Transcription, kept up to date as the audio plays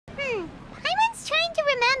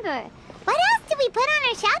remember. What else did we put on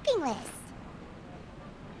our shopping list?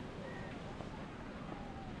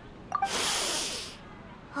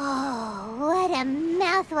 Oh, what a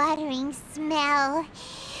mouth-watering smell.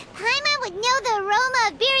 Paimon would know the aroma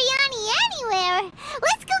of biryani anywhere.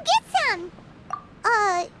 Let's go get some.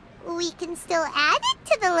 We can still add it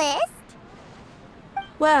to the list.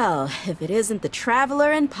 Well, if it isn't the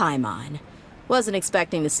Traveler and Paimon. Wasn't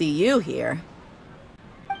expecting to see you here.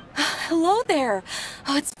 Hello there.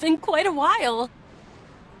 Oh, it's been quite a while.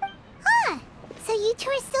 Huh. So you two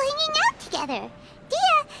are still hanging out together.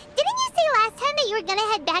 Dehya, didn't you say last time that you were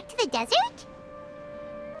gonna head back to the desert?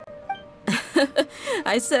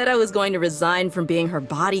 I said I was going to resign from being her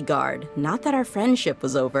bodyguard, not that our friendship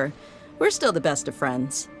was over. We're still the best of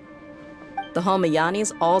friends. The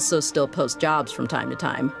Homayanis also still post jobs from time to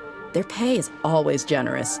time. Their pay is always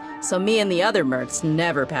generous, so me and the other mercs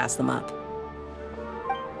never pass them up.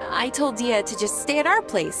 I told Dehya to just stay at our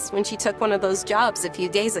place when she took one of those jobs a few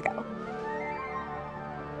days ago.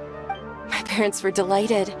 My parents were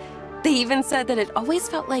delighted. They even said that it always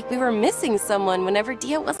felt like we were missing someone whenever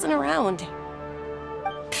Dehya wasn't around.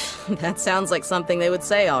 That sounds like something they would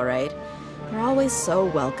say, all right. They're always so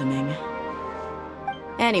welcoming.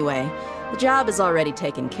 Anyway, the job is already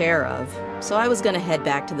taken care of, so I was gonna head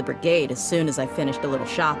back to the brigade as soon as I finished a little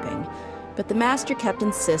shopping. But the master kept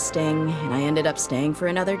insisting, and I ended up staying for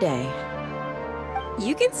another day.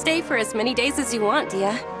 You can stay for as many days as you want,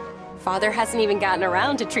 Dehya. Father hasn't even gotten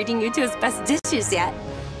around to treating you to his best dishes yet.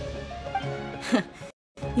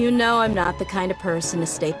 You know I'm not the kind of person to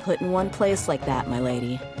stay put in one place like that, my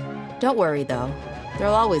lady. Don't worry, though.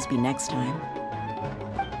 There'll always be next time.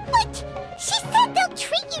 What? She said they'll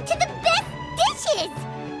treat you to the best dishes!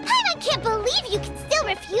 I can't believe you can still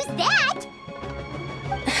refuse that!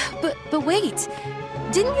 But wait.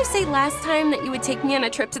 Didn't you say last time that you would take me on a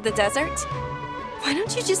trip to the desert? Why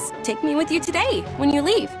don't you just take me with you today, when you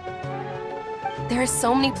leave? There are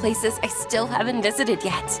so many places I still haven't visited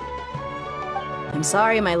yet. I'm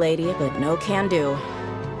sorry, my lady, but no can do.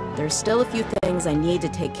 There's still a few things I need to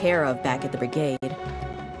take care of back at the brigade.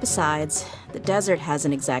 Besides, the desert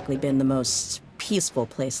hasn't exactly been the most peaceful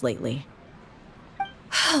place lately.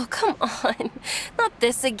 Oh, come on. Not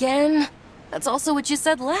this again. That's also what you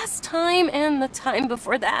said last time and the time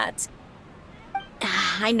before that.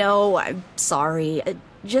 I know, I'm sorry.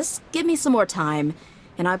 Just give me some more time,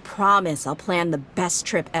 and I promise I'll plan the best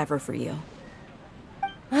trip ever for you.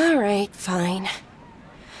 All right, fine.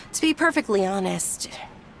 To be perfectly honest,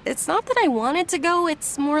 it's not that I wanted to go,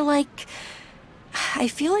 it's more like I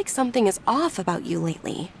feel like something is off about you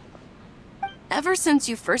lately. Ever since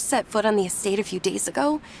you first set foot on the estate a few days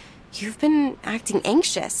ago, you've been acting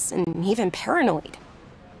anxious and even paranoid.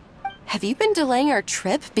 Have you been delaying our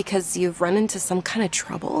trip because you've run into some kind of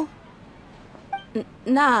trouble?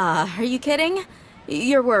 Nah, are you kidding?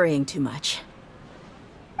 You're worrying too much.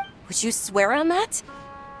 Would you swear on that?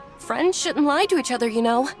 Friends shouldn't lie to each other, you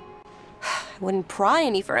know. I wouldn't pry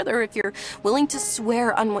any further if you're willing to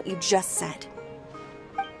swear on what you just said.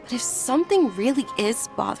 But if something really is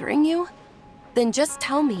bothering you, then just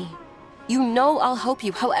tell me. You know I'll help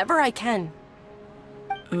you however I can.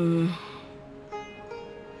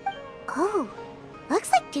 Oh,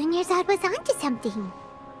 looks like Dunyarzad was onto something.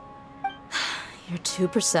 You're too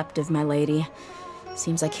perceptive, my lady.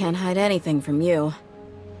 Seems I can't hide anything from you.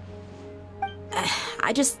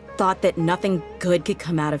 I just thought that nothing good could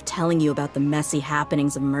come out of telling you about the messy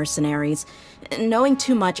happenings of mercenaries. Knowing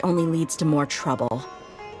too much only leads to more trouble.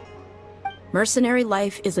 Mercenary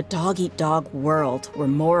life is a dog-eat-dog world where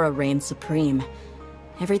Mora reigns supreme.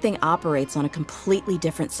 Everything operates on a completely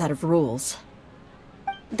different set of rules.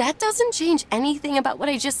 That doesn't change anything about what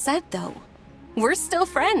I just said, though. We're still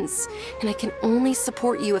friends, and I can only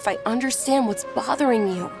support you if I understand what's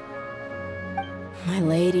bothering you. My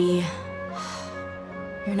lady,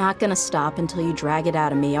 you're not gonna stop until you drag it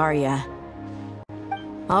out of me, are ya?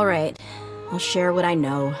 All right, I'll share what I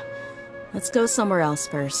know. Let's go somewhere else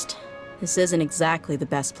first. This isn't exactly the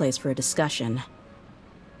best place for a discussion.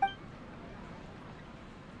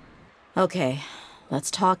 Okay,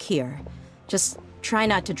 let's talk here. Just try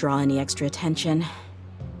not to draw any extra attention.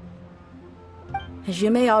 As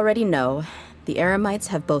you may already know, the Eremites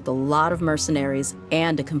have both a lot of mercenaries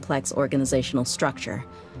and a complex organizational structure.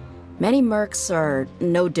 Many mercs are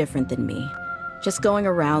no different than me, just going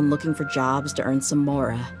around looking for jobs to earn some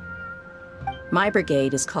mora. My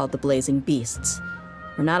brigade is called the Blazing Beasts.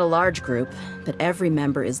 We're not a large group, but every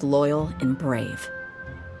member is loyal and brave.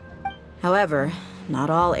 However, not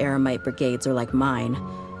all Eremite brigades are like mine.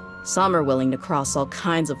 Some are willing to cross all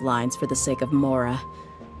kinds of lines for the sake of mora.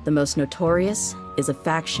 The most notorious is a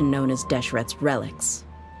faction known as Deshret's Relics.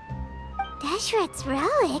 Deshret's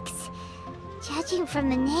relics? Judging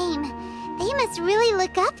from the name, they must really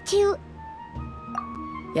look up to...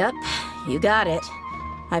 Yep, you got it.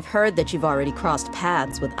 I've heard that you've already crossed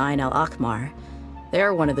paths with Ain al-Akmar.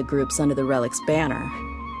 They're one of the groups under the Relic's banner.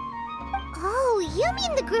 Oh, you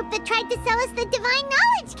mean the group that tried to sell us the Divine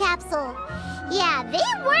Knowledge Capsule? Yeah, they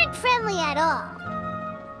weren't friendly at all.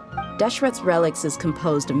 Deshret's Relics is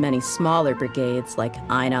composed of many smaller brigades like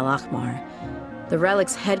Ain al-Akmar. The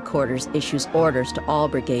Relic's headquarters issues orders to all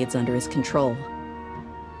brigades under his control.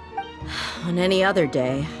 On any other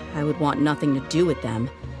day, I would want nothing to do with them.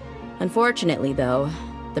 Unfortunately, though,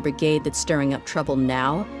 the brigade that's stirring up trouble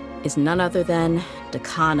now is none other than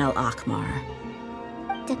Dehya al-Akmar.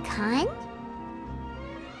 Dehya?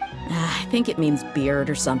 I think it means beard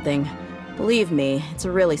or something. Believe me, it's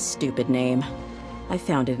a really stupid name. I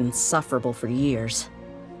found it insufferable for years.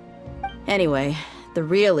 Anyway, the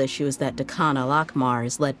real issue is that Dehya al-Akmar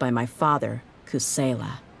is led by my father,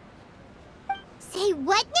 Kusela. Say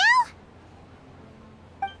what now?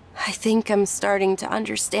 I think I'm starting to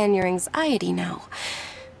understand your anxiety now.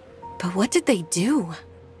 But what did they do?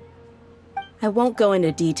 I won't go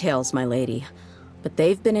into details, my lady, but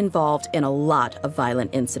they've been involved in a lot of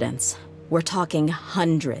violent incidents. We're talking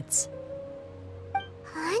hundreds.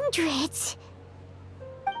 Hundreds?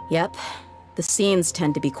 Yep. The scenes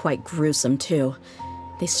tend to be quite gruesome, too.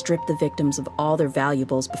 They strip the victims of all their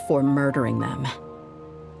valuables before murdering them.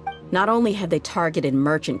 Not only have they targeted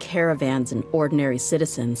merchant caravans and ordinary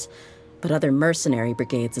citizens, but other mercenary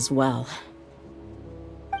brigades as well.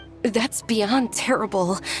 That's beyond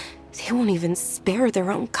terrible. They won't even spare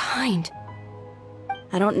their own kind.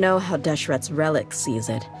 I don't know how Deshret's Relic sees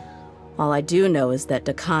it. All I do know is that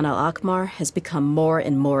Dehya al-Akmar has become more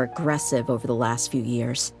and more aggressive over the last few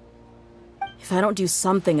years. If I don't do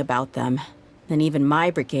something about them, then even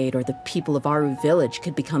my brigade or the people of Aru village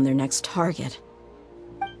could become their next target.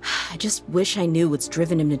 I just wish I knew what's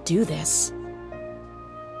driven him to do this.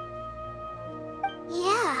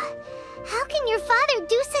 Yeah. How can your father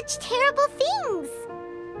do such terrible things?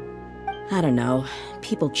 I don't know.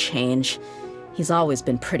 People change. He's always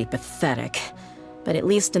been pretty pathetic. But at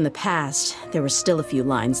least in the past, there were still a few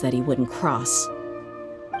lines that he wouldn't cross.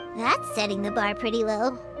 That's setting the bar pretty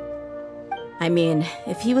low. I mean,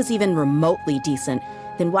 if he was even remotely decent,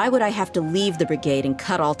 then why would I have to leave the brigade and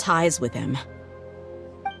cut all ties with him?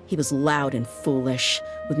 He was loud and foolish,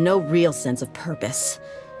 with no real sense of purpose.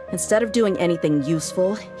 Instead of doing anything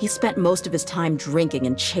useful, he spent most of his time drinking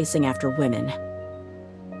and chasing after women.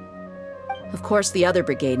 Of course, the other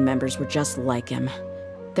brigade members were just like him.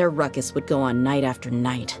 Their ruckus would go on night after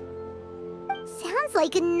night. Sounds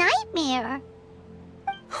like a nightmare.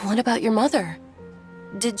 What about your mother?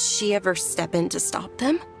 Did she ever step in to stop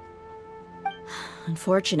them?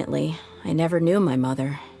 Unfortunately, I never knew my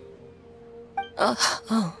mother. I'm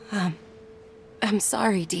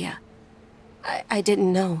sorry, Dehya. I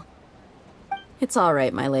didn't know. It's all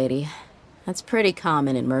right, my lady. That's pretty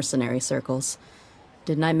common in mercenary circles.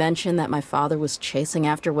 Didn't I mention that my father was chasing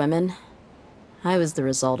after women? I was the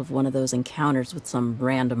result of one of those encounters with some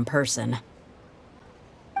random person.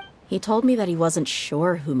 He told me that he wasn't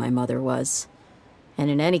sure who my mother was. And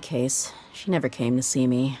in any case, she never came to see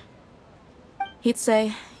me. He'd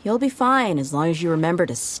say, "You'll be fine as long as you remember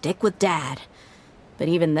to stick with Dad." But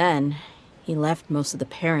even then, he left most of the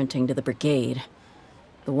parenting to the brigade.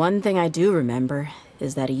 The one thing I do remember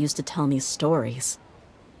is that he used to tell me stories.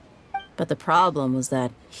 But the problem was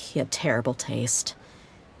that he had terrible taste.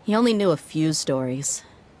 He only knew a few stories,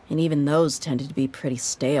 and even those tended to be pretty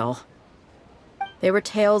stale. They were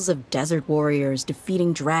tales of desert warriors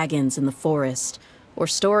defeating dragons in the forest, or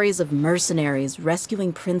stories of mercenaries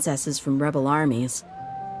rescuing princesses from rebel armies.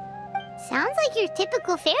 Sounds like your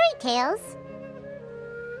typical fairy tales.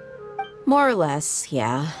 More or less,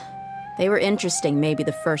 yeah. They were interesting maybe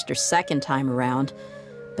the first or second time around,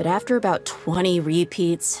 but after about 20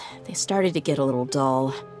 repeats, they started to get a little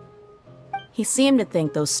dull. He seemed to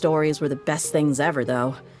think those stories were the best things ever,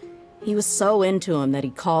 though. He was so into them that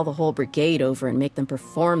he'd call the whole brigade over and make them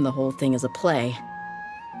perform the whole thing as a play.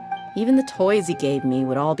 Even the toys he gave me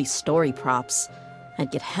would all be story props.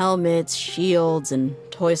 I'd get helmets, shields, and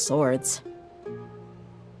toy swords.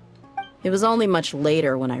 It was only much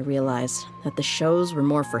later when I realized that the shows were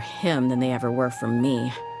more for him than they ever were for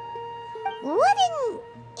me. What an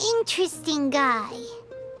interesting guy.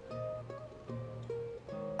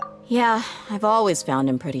 Yeah, I've always found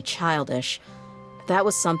him pretty childish, but that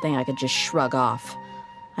was something I could just shrug off.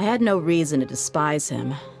 I had no reason to despise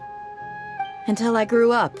him. Until I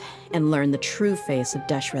grew up and learned the true face of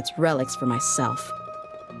Deshret's relics for myself.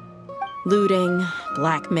 Looting,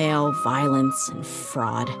 blackmail, violence, and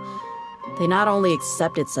fraud. They not only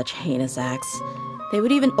accepted such heinous acts, they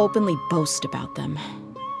would even openly boast about them.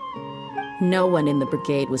 No one in the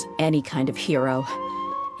brigade was any kind of hero.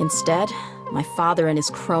 Instead, my father and his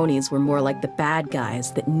cronies were more like the bad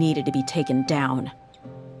guys that needed to be taken down.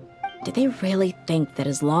 Did they really think that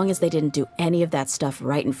as long as they didn't do any of that stuff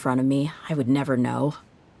right in front of me, I would never know?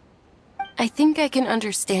 I think I can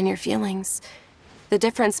understand your feelings. The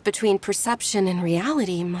difference between perception and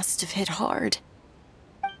reality must have hit hard.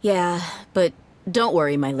 Yeah, but don't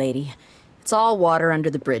worry, my lady. It's all water under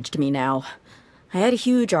the bridge to me now. I had a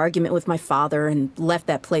huge argument with my father and left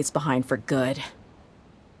that place behind for good.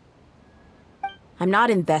 I'm not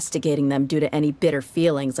investigating them due to any bitter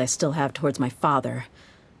feelings I still have towards my father.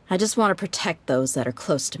 I just want to protect those that are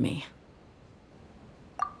close to me.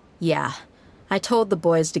 Yeah, I told the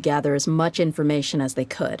boys to gather as much information as they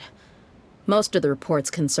could. Most of the reports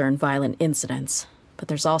concern violent incidents, but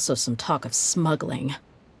there's also some talk of smuggling.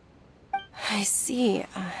 I see.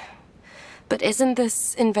 But isn't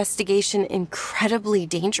this investigation incredibly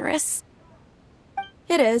dangerous?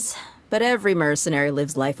 It is, but every mercenary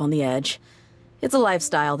lives life on the edge. It's a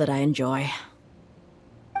lifestyle that I enjoy.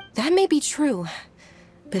 That may be true,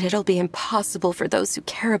 but it'll be impossible for those who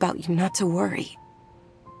care about you not to worry.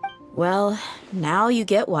 Well, now you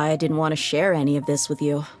get why I didn't want to share any of this with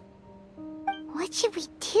you. What should we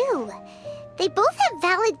do? They both have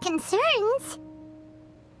valid concerns.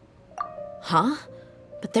 Huh?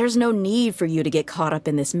 But there's no need for you to get caught up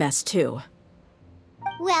in this mess, too.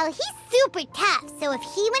 Well, he's super tough, so if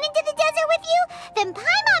he went into the desert with you, then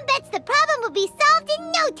Paimon bets the problem will be solved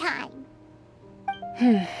in no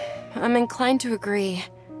time. I'm inclined to agree.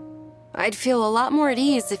 I'd feel a lot more at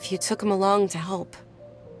ease if you took him along to help.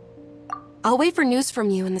 I'll wait for news from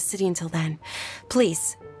you in the city until then.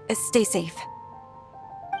 Please, stay safe.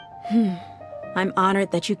 I'm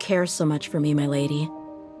honored that you care so much for me, my lady.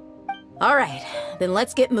 All right, then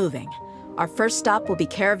let's get moving. Our first stop will be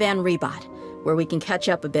Caravan Rebot, where we can catch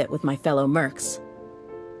up a bit with my fellow mercs.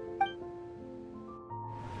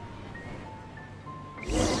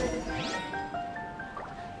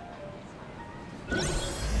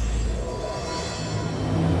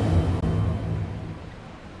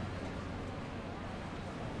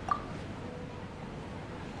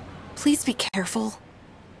 Please be careful.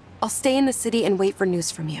 I'll stay in the city and wait for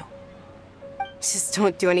news from you. Just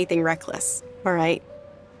don't do anything reckless, all right?